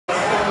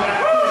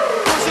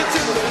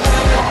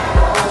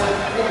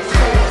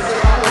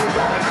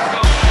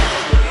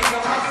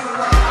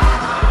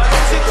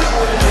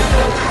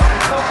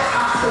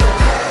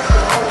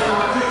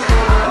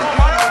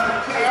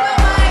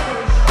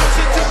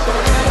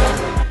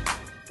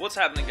what's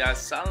happening, guys?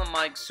 Silent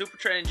Mike, Super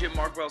Training Gym,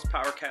 Mark Bell's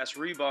PowerCast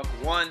Reebok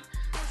 1.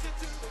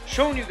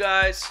 Showing you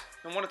guys,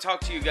 I want to talk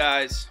to you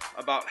guys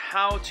about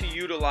how to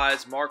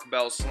utilize Mark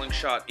Bell's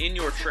Slingshot in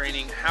your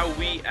training, how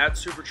we at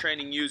Super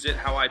Training use it,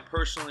 how I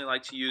personally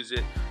like to use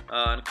it,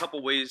 and a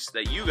couple ways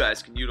that you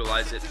guys can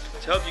utilize it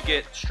to help you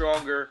get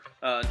stronger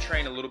and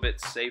train a little bit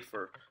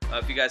safer.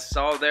 If you guys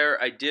saw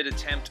there, I did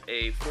attempt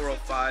a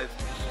 405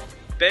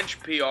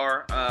 bench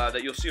PR that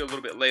you'll see a little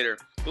bit later.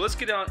 But let's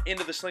get on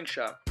into the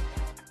Slingshot.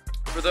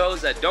 For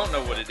those that don't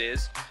know what it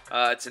is,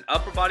 it's an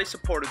upper body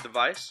supportive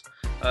device.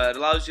 It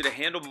allows you to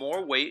handle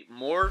more weight,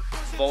 more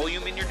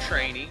volume in your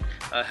training,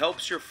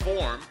 helps your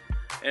form,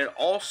 and it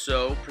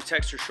also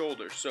protects your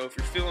shoulders. So if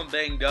you're feeling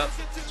banged up,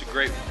 it's a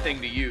great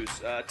thing to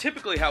use.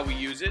 Typically how we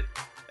use it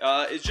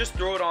is just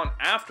throw it on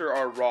after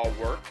our raw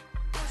work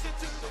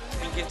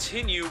and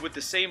continue with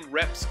the same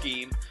rep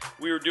scheme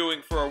we were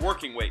doing for our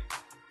working weight.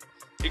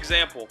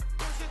 Example,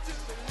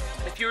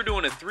 if you were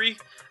doing a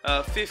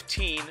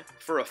 315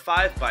 for a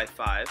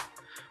 5x5,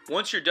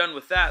 once you're done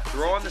with that,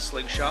 throw on the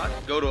Slingshot,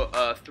 go to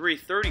a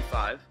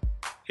 335,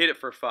 hit it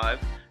for 5,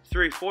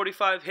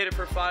 345, hit it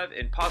for 5,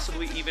 and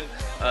possibly even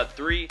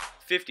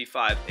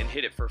 355 and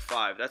hit it for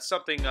 5. That's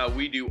something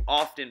we do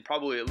often,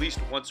 probably at least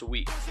once a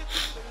week.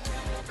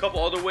 A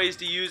couple other ways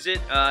to use it.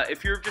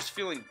 If you're just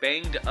feeling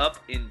banged up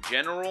in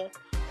general,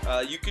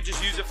 you could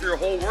just use it for your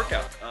whole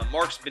workout.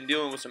 Mark's been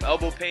dealing with some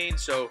elbow pain,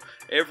 so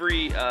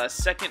every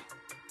second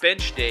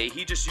bench day,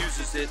 he just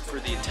uses it for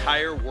the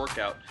entire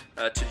workout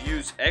to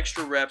use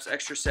extra reps,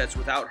 extra sets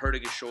without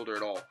hurting his shoulder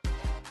at all.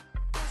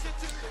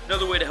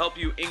 Another way to help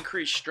you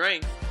increase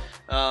strength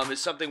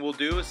is something we'll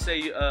do is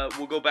say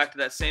we'll go back to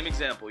that same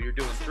example. You're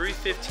doing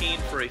 315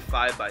 for a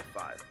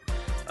 5x5.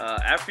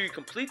 After you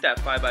complete that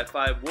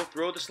 5x5, we'll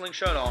throw the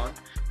Slingshot on,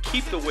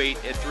 keep the weight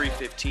at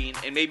 315,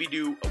 and maybe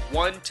do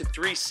 1 to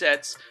 3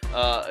 sets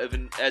of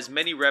as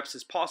many reps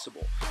as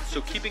possible.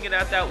 So keeping it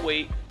at that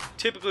weight,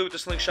 typically with the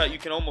Slingshot you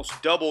can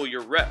almost double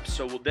your reps.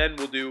 So we'll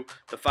do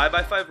the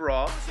 5x5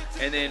 raw,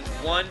 and then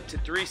 1 to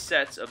 3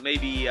 sets of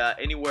maybe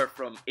anywhere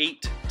from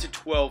 8 to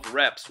 12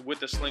 reps with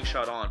the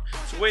Slingshot on.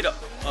 It's a way to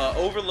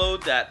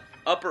overload that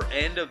upper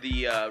end of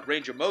the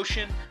range of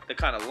motion, the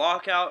kind of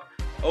lockout,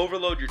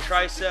 overload your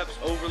triceps,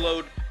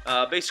 overload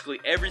basically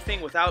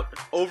everything without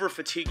over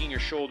fatiguing your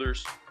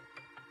shoulders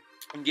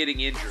and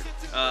getting injured.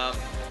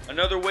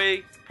 Another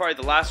way, probably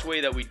the last way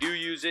that we do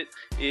use it,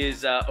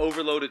 is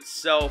overload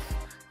itself,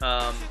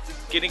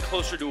 getting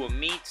closer to a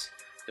meet.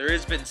 There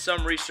has been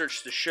some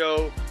research to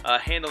show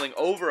handling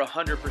over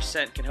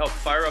 100% can help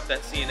fire up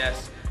that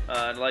CNS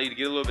and allow you to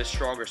get a little bit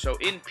stronger. So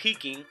in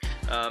peaking,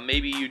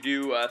 maybe you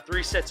do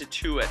 3 sets of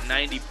 2 at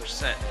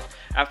 90%.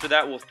 After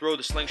that, we'll throw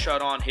the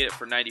Slingshot on, hit it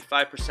for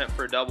 95%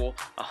 for a double,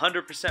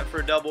 100% for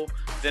a double,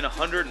 then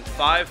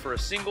 105 for a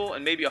single,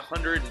 and maybe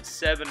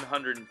 107,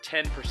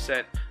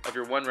 110% of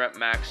your 1 rep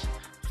max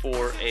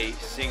for a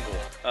single,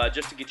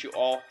 just to get you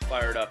all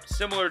fired up.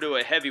 Similar to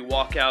a heavy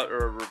walkout or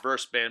a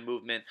reverse band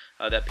movement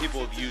that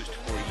people have used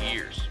for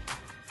years.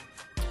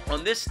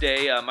 On this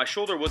day, my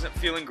shoulder wasn't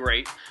feeling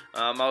great.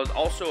 I was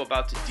also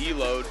about to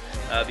deload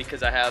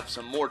because I have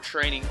some more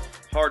training,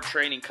 hard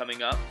training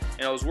coming up,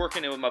 and I was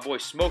working it with my boy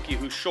Smokey,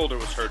 whose shoulder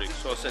was hurting.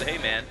 So I said, hey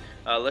man,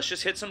 let's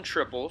just hit some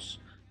triples,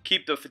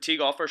 keep the fatigue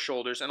off our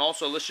shoulders, and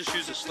also let's just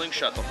use the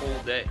Slingshot the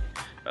whole day.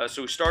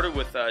 So we started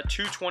with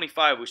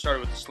 225. We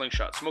started with the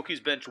Slingshot. Smokey's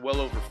benched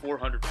well over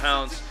 400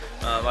 pounds.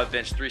 I've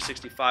benched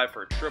 365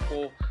 for a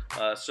triple.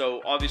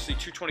 So obviously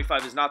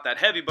 225 is not that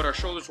heavy, but our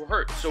shoulders were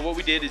hurt. So what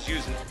we did is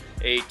using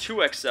a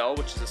 2XL,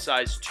 which is a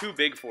size too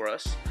big for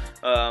us,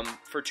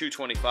 for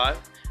 225.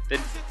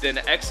 Then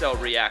an XL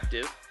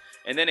reactive,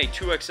 and then a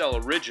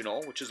 2XL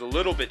original, which is a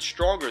little bit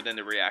stronger than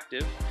the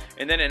reactive,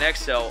 and then an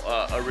XL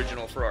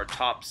original for our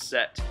top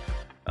set.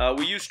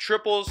 We use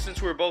triples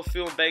since we were both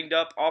feeling banged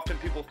up. Often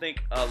people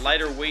think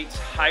lighter weights,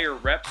 higher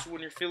reps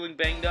when you're feeling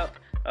banged up,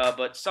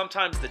 but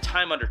sometimes the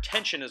time under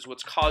tension is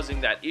what's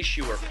causing that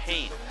issue or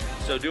pain.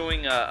 So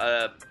doing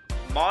a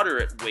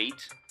moderate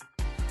weight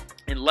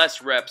and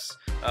less reps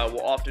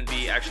will often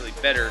be actually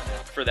better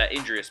for that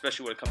injury,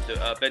 especially when it comes to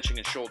benching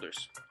and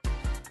shoulders.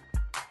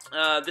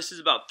 This is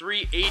about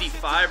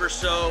 385 or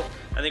so.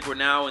 I think we're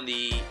now in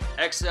the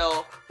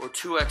XL or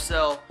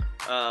 2XL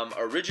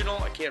original.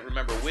 I can't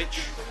remember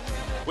which.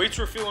 Weights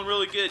were feeling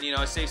really good. You know,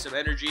 I saved some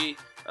energy.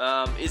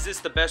 Is this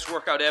the best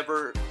workout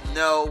ever?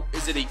 No.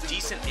 Is it a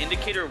decent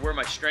indicator of where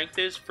my strength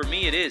is? For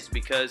me it is,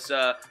 because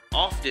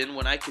often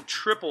when I could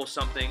triple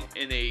something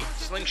in a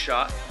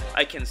Slingshot,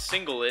 I can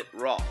single it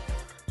raw.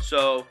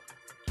 So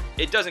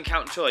it doesn't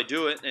count until I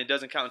do it, and it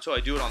doesn't count until I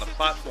do it on the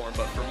platform.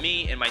 But for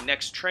me, in my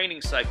next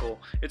training cycle,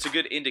 it's a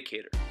good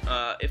indicator.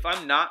 If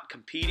I'm not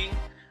competing,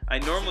 I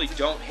normally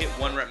don't hit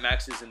 1 rep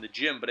maxes in the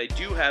gym, but I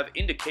do have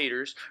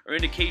indicators or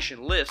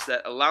indication lists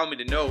that allow me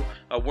to know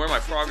where my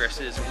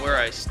progress is and where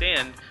I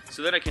stand,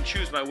 so that I can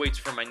choose my weights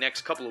for my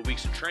next couple of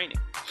weeks of training.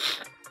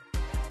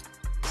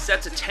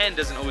 Sets of 10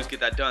 doesn't always get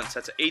that done.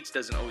 Sets of 8s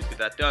doesn't always get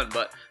that done.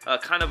 But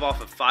kind of off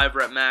of 5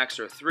 rep max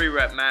or 3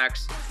 rep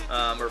max,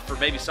 or for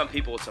maybe some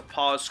people it's a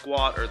pause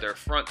squat or their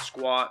front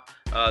squat,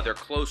 their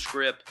close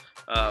grip.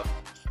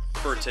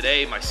 For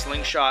today, my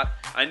slingshot,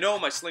 I know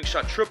my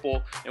slingshot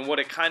triple and what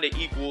it kind of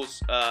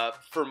equals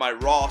for my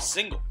raw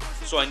single.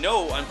 So I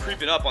know I'm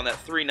creeping up on that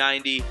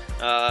 390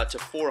 to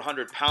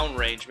 400 pound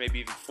range, maybe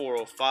even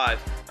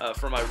 405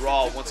 for my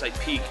raw once I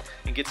peak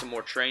and get some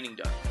more training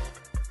done.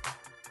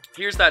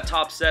 Here's that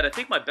top set. I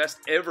think my best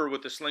ever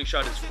with the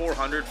slingshot is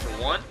 400 for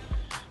one.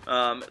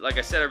 Like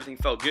I said, everything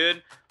felt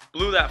good.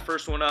 Blew that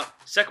first one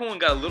up. Second one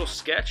got a little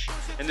sketch,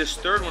 and this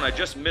third one I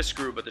just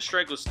misgrew, but the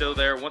strength was still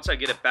there. Once I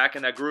get it back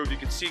in that groove, you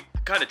can see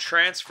kind of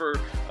transfer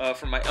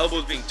from my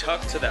elbows being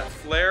tucked to that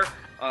flare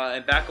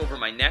and back over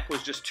my neck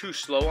was just too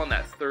slow on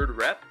that third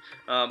rep,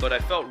 but I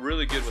felt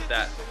really good with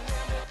that.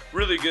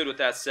 Really good with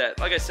that set.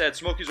 Like I said,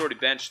 Smokey's already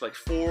benched like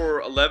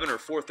 411 or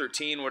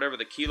 413, whatever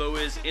the kilo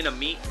is, in a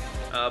meet,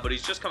 but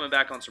he's just coming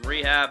back on some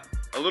rehab,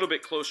 a little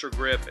bit closer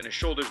grip, and his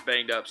shoulder's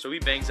banged up, so he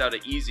bangs out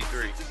an easy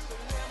 3.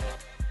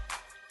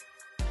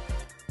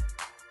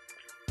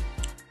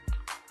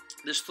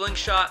 This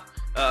slingshot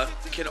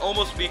can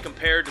almost be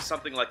compared to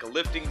something like a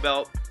lifting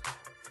belt.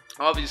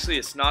 Obviously,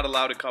 it's not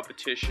allowed in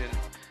competition.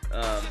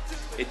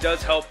 It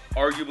does help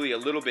arguably a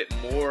little bit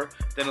more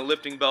than a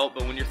lifting belt,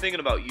 but when you're thinking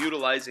about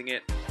utilizing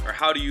it or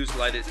how to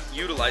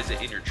utilize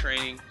it in your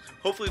training,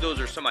 hopefully those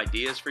are some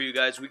ideas for you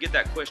guys. We get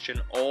that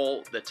question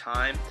all the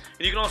time,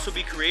 and you can also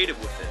be creative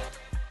with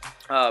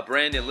it.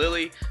 Brandon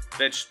Lilly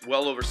benched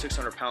well over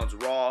 600 pounds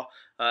raw.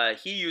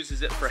 He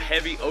uses it for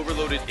heavy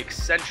overloaded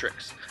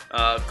eccentrics.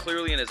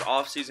 Clearly in his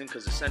off season,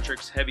 because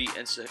eccentrics, heavy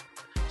and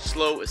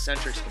slow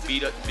eccentrics can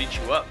beat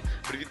you up.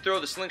 But if you throw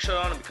the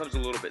slingshot on, it becomes a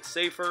little bit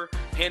safer.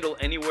 Handle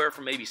anywhere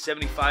from maybe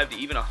 75 to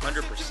even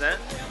 100%,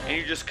 and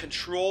you just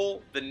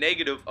control the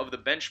negative of the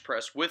bench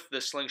press with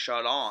the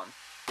slingshot on.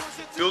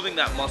 Building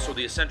that muscle,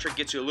 the eccentric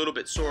gets you a little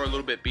bit sore, a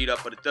little bit beat up,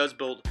 but it does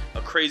build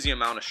a crazy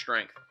amount of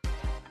strength.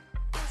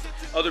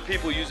 Other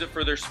people use it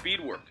for their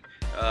speed work.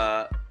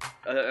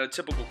 A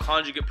typical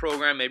conjugate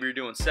program, maybe you're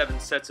doing 7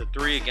 sets of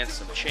 3 against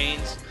some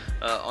chains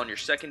on your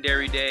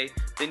secondary day.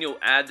 Then you'll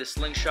add the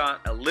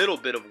slingshot, a little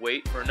bit of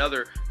weight for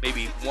another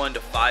maybe 1 to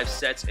 5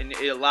 sets, and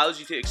it allows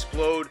you to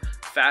explode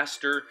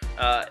faster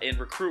and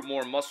recruit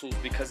more muscles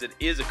because it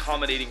is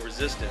accommodating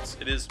resistance.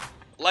 It is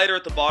lighter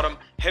at the bottom,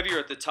 heavier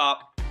at the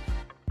top.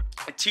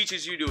 It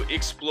teaches you to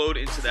explode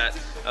into that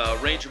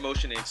range of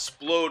motion and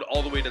explode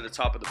all the way to the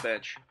top of the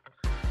bench.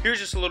 Here's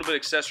just a little bit of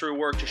accessory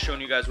work, just showing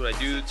you guys what I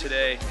do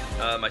today.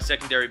 My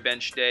secondary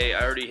bench day,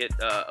 I already hit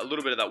a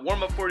little bit of that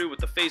warm-up for you with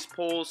the face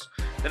pulls.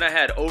 Then I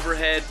had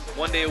overhead.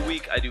 1 day a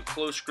week I do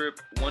close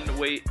grip. One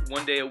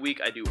day a week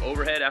I do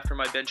overhead after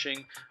my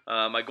benching.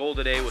 My goal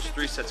today was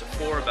 3 sets of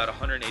 4, about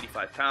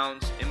 185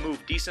 pounds. It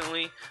moved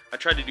decently. I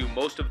tried to do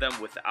most of them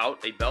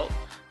without a belt,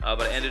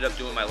 but I ended up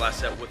doing my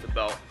last set with a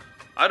belt.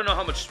 I don't know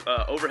how much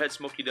overhead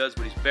Smokey does,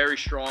 but he's very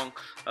strong,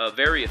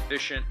 very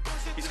efficient.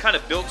 He's kind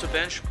of built to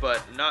bench,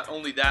 but not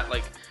only that,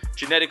 like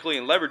genetically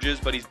and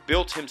leverages, but he's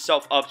built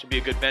himself up to be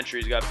a good bencher.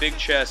 He's got big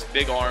chest,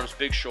 big arms,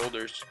 big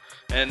shoulders,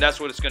 and that's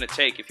what it's going to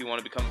take if you want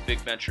to become a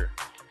big bencher.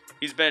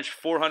 He's benched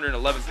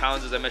 411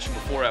 pounds, as I mentioned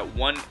before, at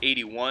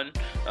 181,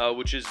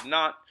 which is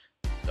not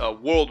a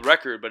world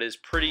record, but is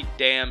pretty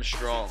damn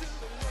strong.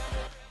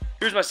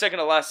 Here's my second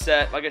to last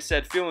set. Like I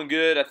said, feeling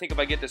good. I think if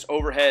I get this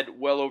overhead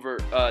well over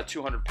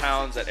 200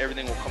 pounds, that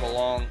everything will come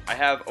along. I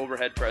have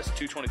overhead press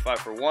 225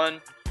 for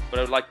 1, but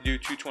I would like to do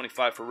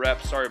 225 for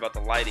reps. Sorry about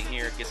the lighting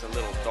here. It gets a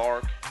little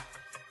dark.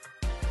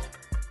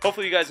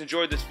 Hopefully you guys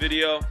enjoyed this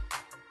video.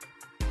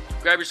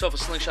 Grab yourself a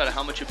slingshot at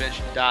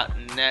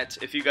howmuchyoubench.net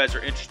if you guys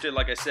are interested.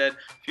 Like I said,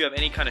 if you have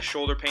any kind of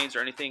shoulder pains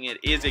or anything, it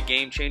is a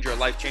game changer, a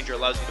life changer. It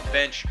allows you to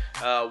bench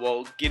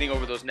while getting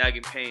over those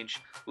nagging pains.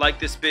 Like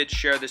this bitch,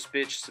 share this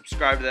bitch,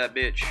 subscribe to that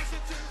bitch.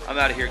 I'm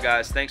out of here,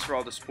 guys. Thanks for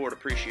all the support.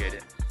 Appreciate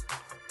it.